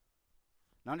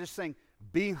 Now I'm just saying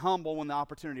be humble when the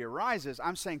opportunity arises.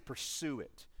 I'm saying pursue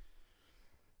it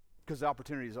because the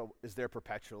opportunity is there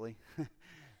perpetually.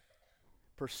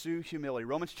 Pursue humility.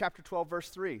 Romans chapter 12, verse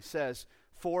 3 says,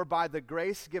 "For by the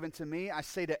grace given to me, I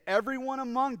say to everyone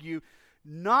among you,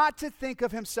 not to think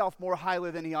of himself more highly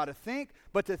than he ought to think,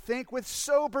 but to think with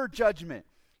sober judgment,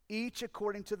 each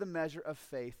according to the measure of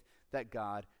faith that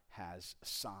God has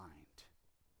assigned."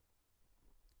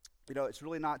 It's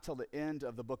really not till the end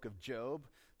of the book of Job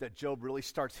that Job really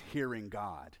starts hearing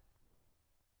God.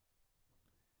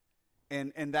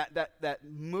 And that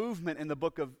movement in the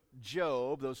book of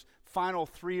Job, those final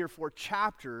 3 or 4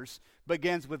 chapters,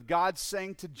 begins with God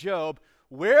saying to Job,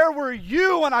 "Where were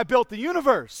you when I built the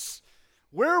universe?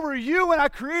 Where were you when I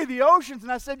created the oceans?"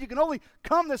 And I said, "You can only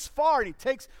come this far." And he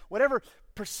takes whatever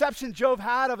perception Job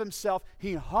had of himself,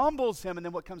 he humbles him, and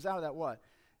then what comes out of that, what?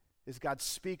 Is God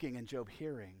speaking and Job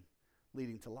hearing,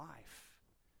 leading to life.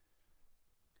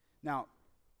 Now,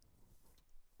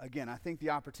 again, I think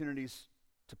the opportunities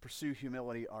to pursue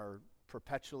humility are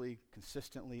perpetually,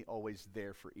 consistently, always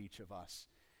there for each of us.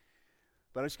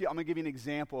 But I'm going to give you an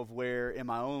example of where, in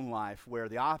my own life, where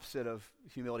the opposite of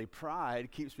humility,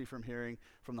 pride, keeps me from hearing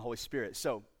from the Holy Spirit.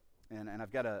 So, and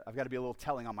I've got to be a little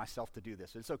telling on myself to do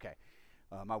this. It's okay.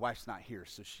 My wife's not here,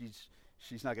 so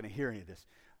she's not going to hear any of this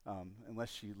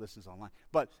unless she listens online.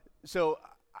 But so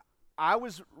I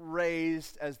was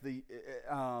raised as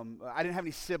I didn't have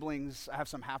any siblings. I have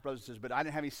some half brothers and sisters, but I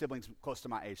didn't have any siblings close to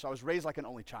my age. So I was raised like an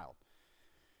only child,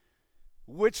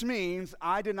 which means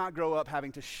I did not grow up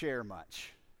having to share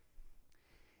much.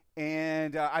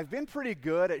 And I've been pretty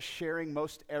good at sharing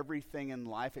most everything in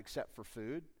life except for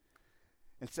food.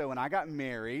 And so when I got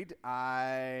married,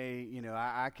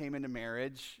 I came into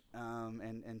marriage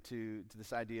and to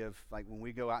this idea of, like, when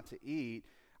we go out to eat,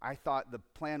 I thought the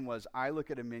plan was I look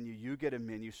at a menu, you get a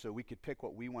menu, so we could pick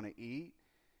what we want to eat,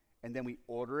 and then we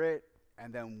order it,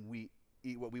 and then we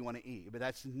eat what we want to eat. But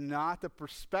that's not the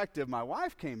perspective my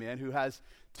wife came in, who has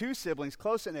 2 siblings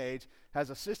close in age, has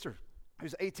a sister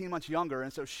who's 18 months younger,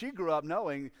 and so she grew up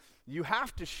knowing you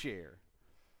have to share.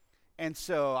 And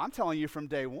so I'm telling you from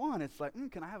day one, it's like,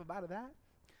 can I have a bite of that?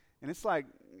 And it's like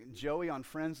Joey on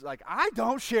Friends, like, I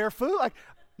don't share food. Like,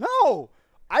 no,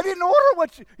 I didn't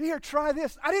order here, try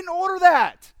this. I didn't order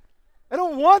that. I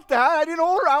don't want that.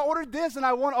 I ordered this, and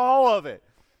I want all of it.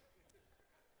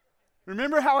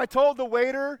 Remember how I told the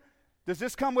waiter, does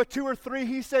this come with 2 or 3?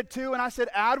 He said 2, and I said,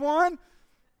 add 1.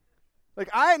 Like,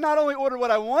 I not only ordered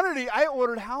what I wanted to eat, I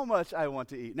ordered how much I want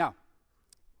to eat. Now,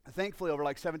 thankfully, over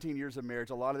like 17 years of marriage,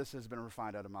 a lot of this has been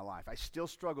refined out of my life. I still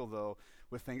struggle, though,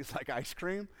 with things like ice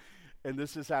cream, and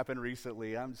this has happened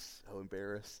recently. I'm so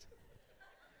embarrassed.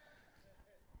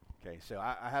 Okay, so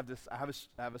I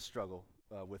have a struggle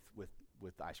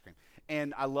with ice cream,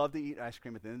 and I love to eat ice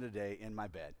cream at the end of the day in my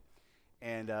bed,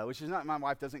 and which is not, my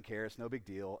wife doesn't care. It's no big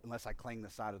deal unless I cling the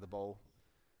side of the bowl.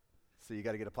 So you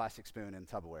got to get a plastic spoon and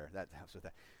Tupperware. That helps with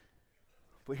that.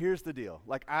 But here's the deal: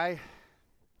 like, I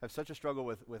have such a struggle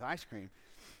with ice cream.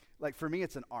 Like, for me,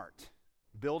 it's an art.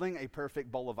 Building a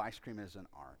perfect bowl of ice cream is an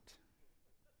art.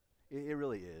 It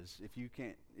really is. If you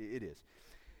can't, it is.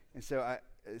 And so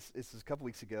this was a couple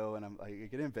weeks ago, and I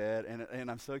get in bed, and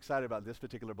I'm so excited about this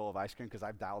particular bowl of ice cream because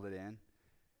I've dialed it in.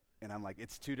 And I'm like,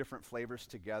 it's 2 different flavors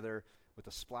together with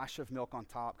a splash of milk on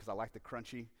top because I like the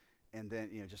crunchy. And then,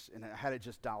 and I had it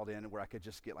just dialed in where I could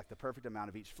just get like the perfect amount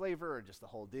of each flavor or just the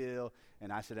whole deal.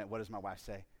 And I said, what does my wife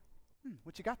say?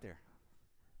 What you got there?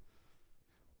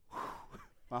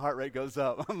 My heart rate goes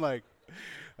up. I'm like,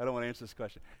 I don't want to answer this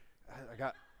question.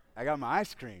 I got my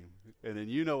ice cream, and then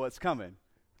you know what's coming.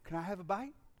 Can I have a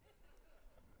bite?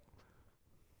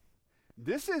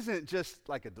 This isn't just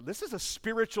like this is a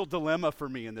spiritual dilemma for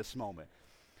me in this moment.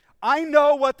 I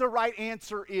know what the right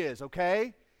answer is,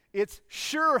 okay? It's,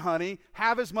 sure, honey,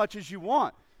 have as much as you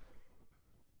want.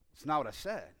 It's not what I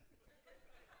said.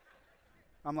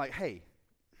 I'm like, hey,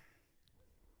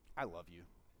 I love you.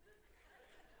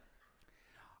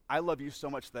 I love you so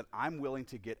much that I'm willing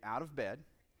to get out of bed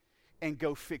and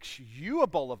go fix you a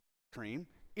bowl of cream,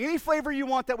 any flavor you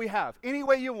want that we have, any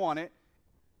way you want it,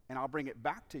 and I'll bring it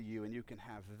back to you and you can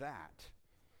have that.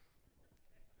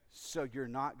 So you're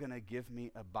not going to give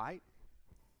me a bite?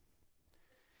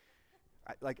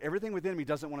 Like, everything within me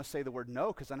doesn't want to say the word no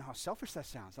because I know how selfish that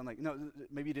sounds. I'm like, no,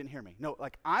 maybe you didn't hear me. No,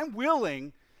 like, I'm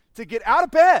willing to get out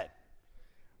of bed,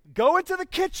 go into the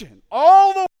kitchen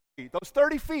all the way, those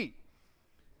 30 feet,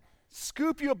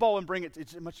 scoop you a bowl and bring it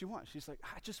as much as you want. She's like,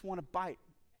 I just want a bite.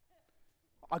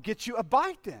 I'll get you a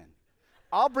bite then.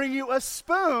 I'll bring you a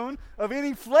spoon of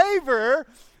any flavor.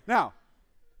 Now,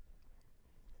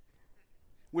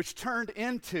 which turned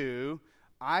into,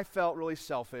 I felt really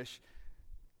selfish.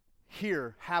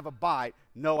 Here, have a bite.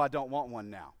 No, I don't want one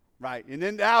now, right? And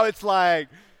then now it's like,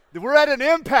 we're at an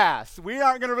impasse. We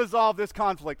aren't going to resolve this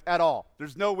conflict at all.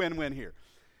 There's no win-win here.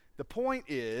 The point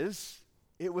is,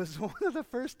 it was one of the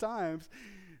first times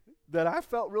that I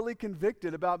felt really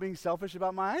convicted about being selfish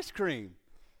about my ice cream.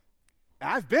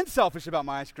 I've been selfish about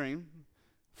my ice cream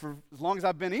for as long as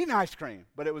I've been eating ice cream,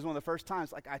 but it was one of the first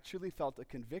times, like, I truly felt a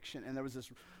conviction, and there was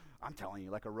this, I'm telling you,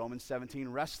 like a Romans 17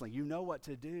 wrestling. You know what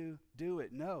to do. Do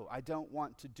it. No, I don't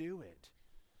want to do it.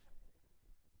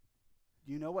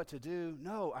 You know what to do.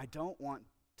 No, I don't want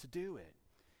to do it.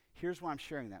 Here's why I'm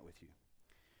sharing that with you.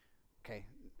 Okay,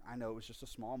 I know it was just a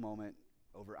small moment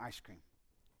over ice cream.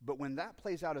 But when that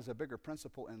plays out as a bigger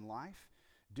principle in life,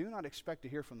 do not expect to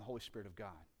hear from the Holy Spirit of God.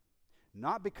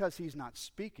 Not because he's not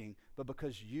speaking, but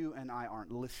because you and I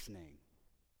aren't listening.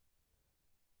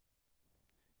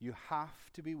 You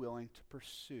have to be willing to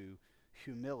pursue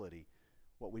humility,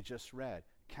 what we just read.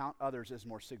 Count others as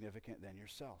more significant than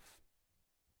yourself.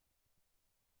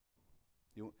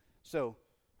 So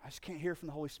I just can't hear from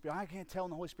the Holy Spirit. I can't tell when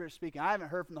the Holy Spirit's speaking. I haven't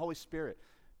heard from the Holy Spirit.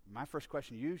 My first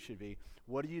question to you should be,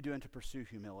 what are you doing to pursue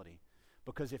humility?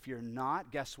 Because if you're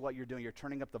not, guess what you're doing? You're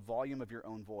turning up the volume of your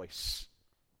own voice.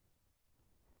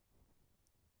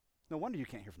 No wonder you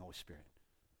can't hear from the Holy Spirit.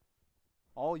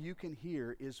 All you can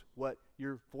hear is what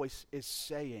your voice is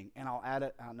saying. And I'll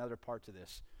add another part to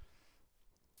this.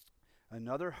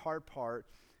 Another hard part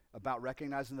about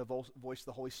recognizing the voice of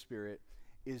the Holy Spirit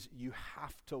is you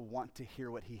have to want to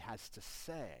hear what he has to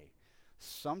say.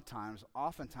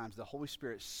 Oftentimes, the Holy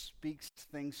Spirit speaks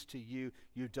things to you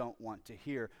you don't want to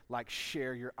hear, like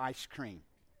share your ice cream.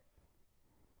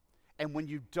 And when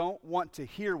you don't want to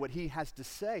hear what he has to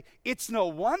say, it's no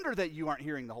wonder that you aren't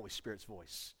hearing the Holy Spirit's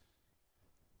voice.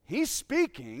 He's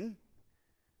speaking.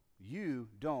 You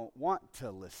don't want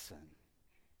to listen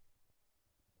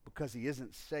because he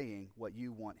isn't saying what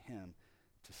you want him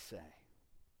to say.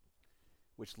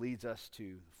 Which leads us to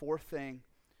the fourth thing.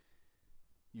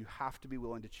 You have to be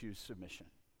willing to choose submission.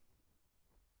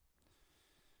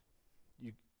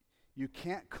 You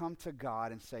can't come to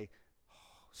God and say,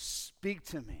 speak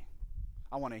to me.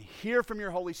 I want to hear from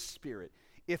your Holy Spirit.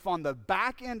 If on the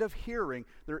back end of hearing,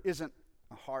 there isn't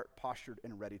a heart postured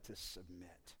and ready to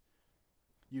submit.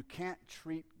 You can't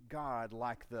treat God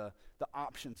like the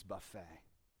options buffet.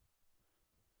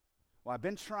 Well, I've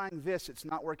been trying this. It's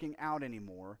not working out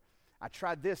anymore. I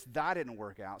tried this. That didn't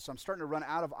work out. So I'm starting to run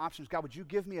out of options. God, would you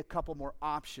give me a couple more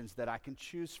options that I can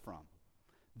choose from?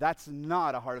 That's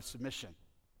not a heart of submission.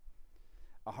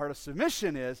 A heart of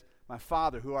submission is, my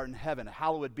Father who art in heaven,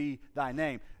 hallowed be thy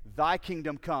name. Thy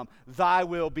kingdom come. Thy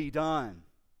will be done.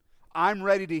 I'm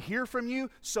ready to hear from you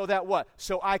so that what?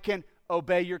 So I can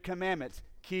obey your commandments,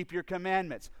 keep your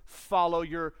commandments, follow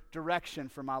your direction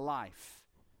for my life.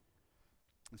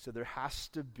 And so there has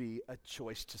to be a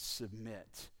choice to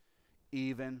submit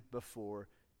even before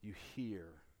you hear.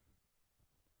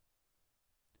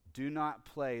 Do not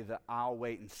play the I'll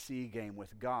wait and see game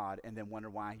with God and then wonder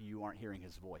why you aren't hearing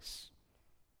his voice.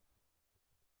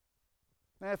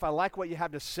 Man, if I like what you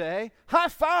have to say, high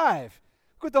five!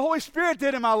 Look what the Holy Spirit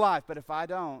did in my life. But if I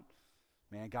don't,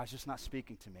 man, God's just not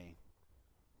speaking to me.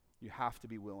 You have to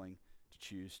be willing to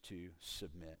choose to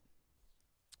submit.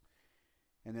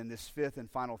 And then this fifth and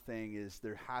final thing is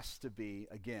there has to be,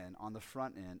 again, on the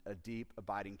front end, a deep,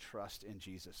 abiding trust in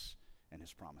Jesus and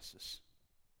his promises.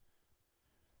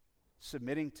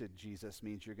 Submitting to Jesus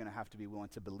means you're going to have to be willing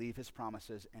to believe his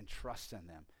promises and trust in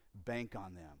them, bank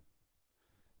on them,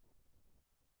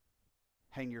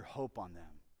 hang your hope on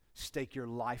them, stake your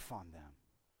life on them.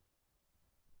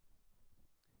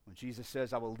 When Jesus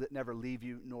says, I will never leave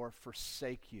you nor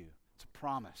forsake you, it's a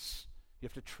promise. You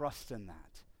have to trust in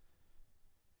that.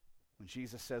 When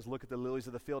Jesus says, look at the lilies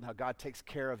of the field and how God takes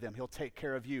care of them, he'll take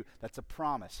care of you. That's a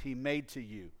promise he made to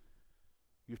you.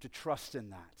 You have to trust in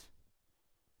that.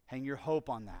 Hang your hope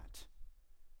on that.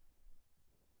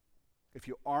 If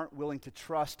you aren't willing to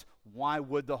trust, why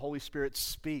would the Holy Spirit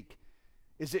speak?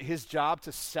 Is it his job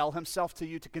to sell himself to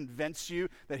you, to convince you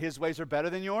that his ways are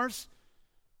better than yours?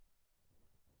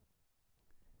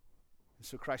 And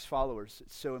so Christ followers,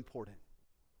 it's so important.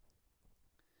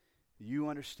 You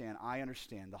understand, I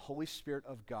understand, the Holy Spirit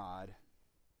of God,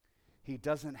 he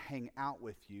doesn't hang out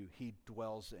with you, he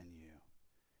dwells in you.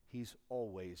 He's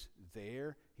always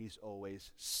there, he's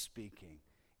always speaking.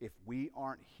 If we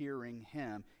aren't hearing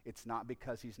him, it's not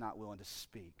because he's not willing to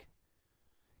speak.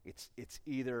 It's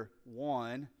either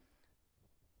one,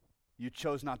 you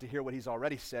chose not to hear what he's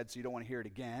already said, so you don't want to hear it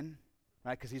again,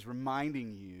 right? Because he's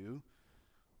reminding you.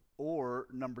 Or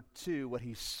number two, what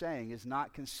he's saying is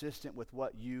not consistent with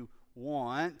what you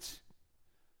want.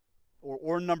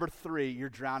 Or number three, you're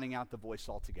drowning out the voice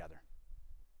altogether.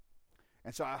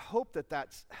 And so I hope that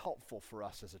that's helpful for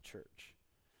us as a church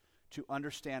to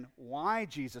understand why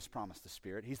Jesus promised the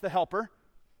Spirit. He's the helper,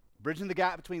 bridging the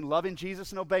gap between loving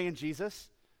Jesus and obeying Jesus.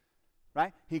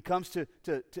 Right? He comes to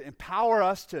empower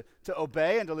us to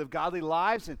obey and to live godly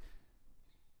lives, and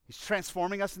he's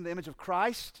transforming us in the image of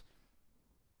Christ.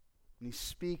 And he's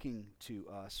speaking to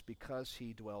us because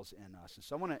he dwells in us. And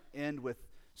so I want to end with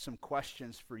some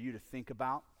questions for you to think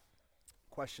about,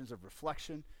 questions of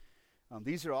reflection.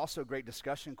 These are also great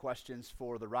discussion questions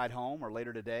for the ride home or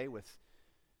later today with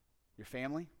your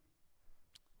family.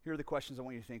 Here are the questions I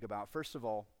want you to think about. First of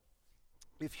all,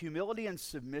 if humility and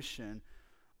submission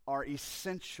are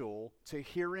essential to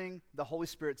hearing the Holy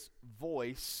Spirit's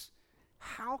voice,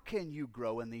 how can you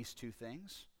grow in these two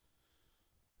things?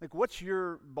 Like, what's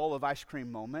your bowl of ice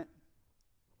cream moment?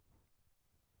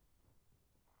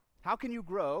 How can you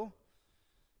grow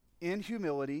in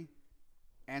humility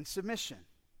and submission?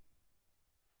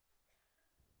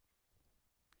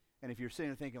 And if you're sitting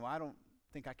there thinking, well, I don't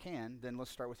think I can, then let's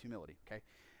start with humility, okay?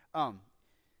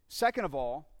 Second of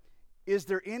all, is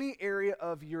there any area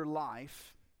of your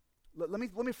life, let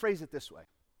me phrase it this way.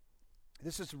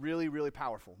 This is really, really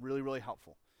powerful, really, really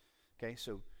helpful, okay?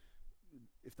 So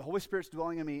if the Holy Spirit's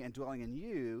dwelling in me and dwelling in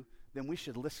you, then we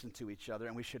should listen to each other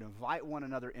and we should invite one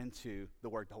another into the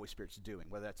work the Holy Spirit's doing,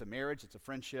 whether that's a marriage, it's a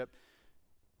friendship,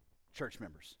 church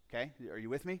members, okay? Are you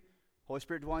with me? Holy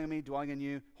Spirit dwelling in me, dwelling in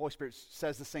you. Holy Spirit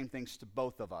says the same things to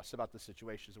both of us about the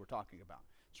situations we're talking about.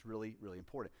 It's really, really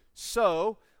important.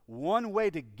 So, one way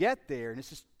to get there, and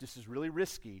this is really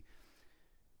risky,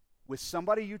 with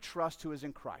somebody you trust who is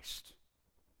in Christ.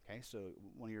 Okay, so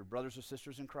one of your brothers or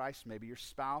sisters in Christ, maybe your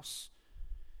spouse,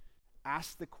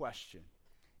 ask the question,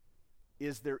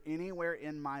 is there anywhere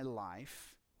in my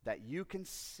life that you can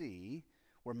see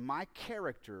where my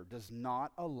character does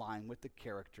not align with the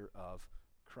character of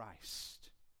Christ?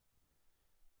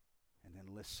 And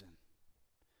then listen.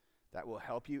 That will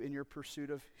help you in your pursuit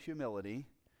of humility.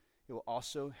 It will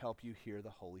also help you hear the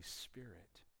Holy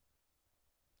Spirit.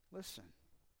 Listen.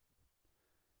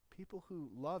 People who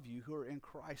love you, who are in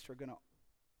Christ, are going to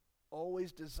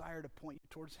always desire to point you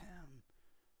towards Him.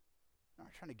 They're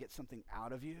not trying to get something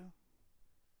out of you.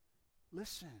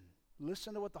 Listen.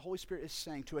 Listen to what the Holy Spirit is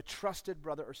saying to a trusted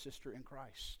brother or sister in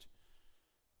Christ.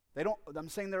 I'm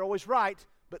saying they're always right,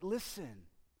 but listen.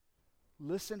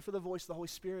 Listen for the voice of the Holy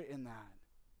Spirit in that.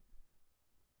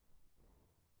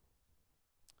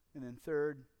 And then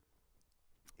third,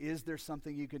 is there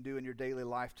something you can do in your daily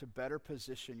life to better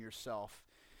position yourself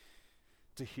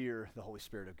to hear the Holy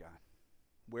Spirit of God?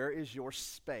 Where is your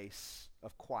space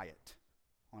of quiet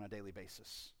on a daily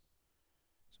basis?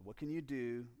 So what can you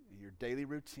do in your daily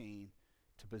routine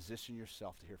to position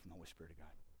yourself to hear from the Holy Spirit of God?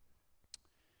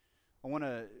 I want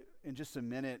to, in just a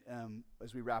minute,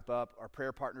 as we wrap up, our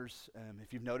prayer partners,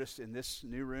 if you've noticed in this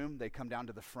new room, they come down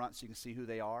to the front so you can see who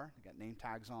they are. They got name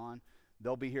tags on.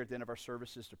 They'll be here at the end of our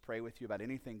services to pray with you about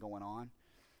anything going on.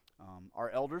 Our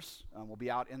elders will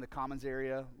be out in the commons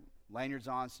area, lanyards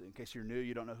on, so in case you're new,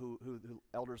 you don't know who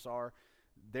elders are.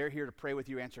 They're here to pray with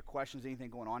you, answer questions, anything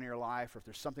going on in your life, or if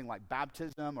there's something like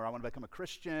baptism, or I want to become a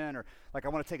Christian, or like I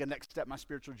want to take a next step in my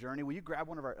spiritual journey. Will you grab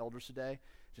one of our elders today?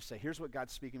 Just say, here's what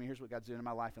God's speaking to me, here's what God's doing in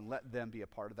my life, and let them be a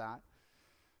part of that.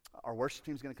 Our worship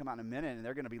team's going to come out in a minute, and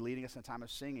they're going to be leading us in a time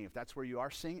of singing. If that's where you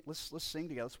are singing, let's sing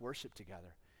together, let's worship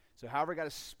together. So however God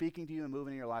is speaking to you and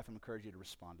moving in your life, I'm encouraging you to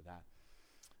respond to that.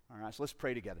 All right, so let's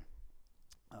pray together.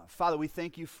 Father, we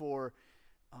thank you for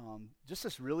just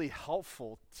this really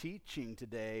helpful teaching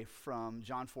today from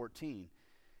John 14.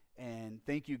 And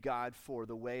thank you, God, for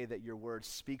the way that your word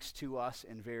speaks to us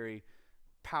in very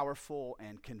powerful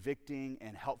and convicting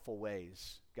and helpful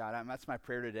ways. God, that's my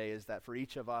prayer today, is that for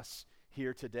each of us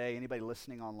here today, anybody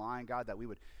listening online, God, that we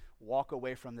would walk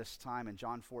away from this time in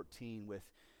John 14 with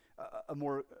a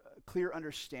more clear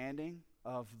understanding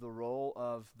of the role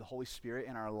of the Holy Spirit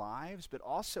in our lives, but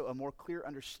also a more clear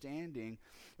understanding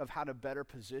of how to better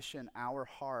position our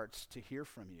hearts to hear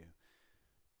from you.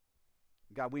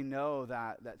 God, we know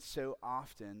that so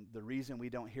often the reason we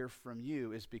don't hear from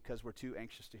you is because we're too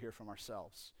anxious to hear from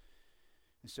ourselves.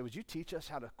 And so would you teach us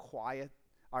how to quiet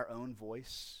our own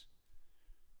voice?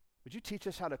 Would you teach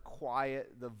us how to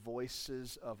quiet the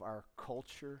voices of our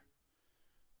culture?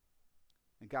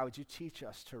 And God, would you teach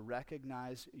us to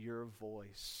recognize your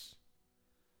voice?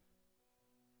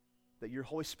 That your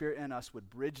Holy Spirit in us would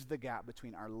bridge the gap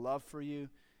between our love for you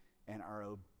and our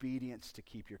obedience to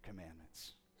keep your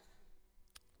commandments.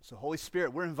 So Holy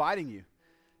Spirit, we're inviting you,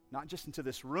 not just into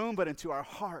this room, but into our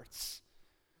hearts,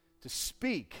 to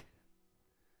speak,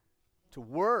 to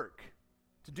work,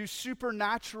 to do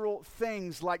supernatural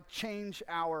things like change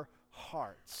our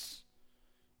hearts.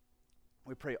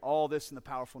 We pray all this in the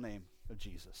powerful name of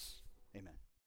Jesus. Amen.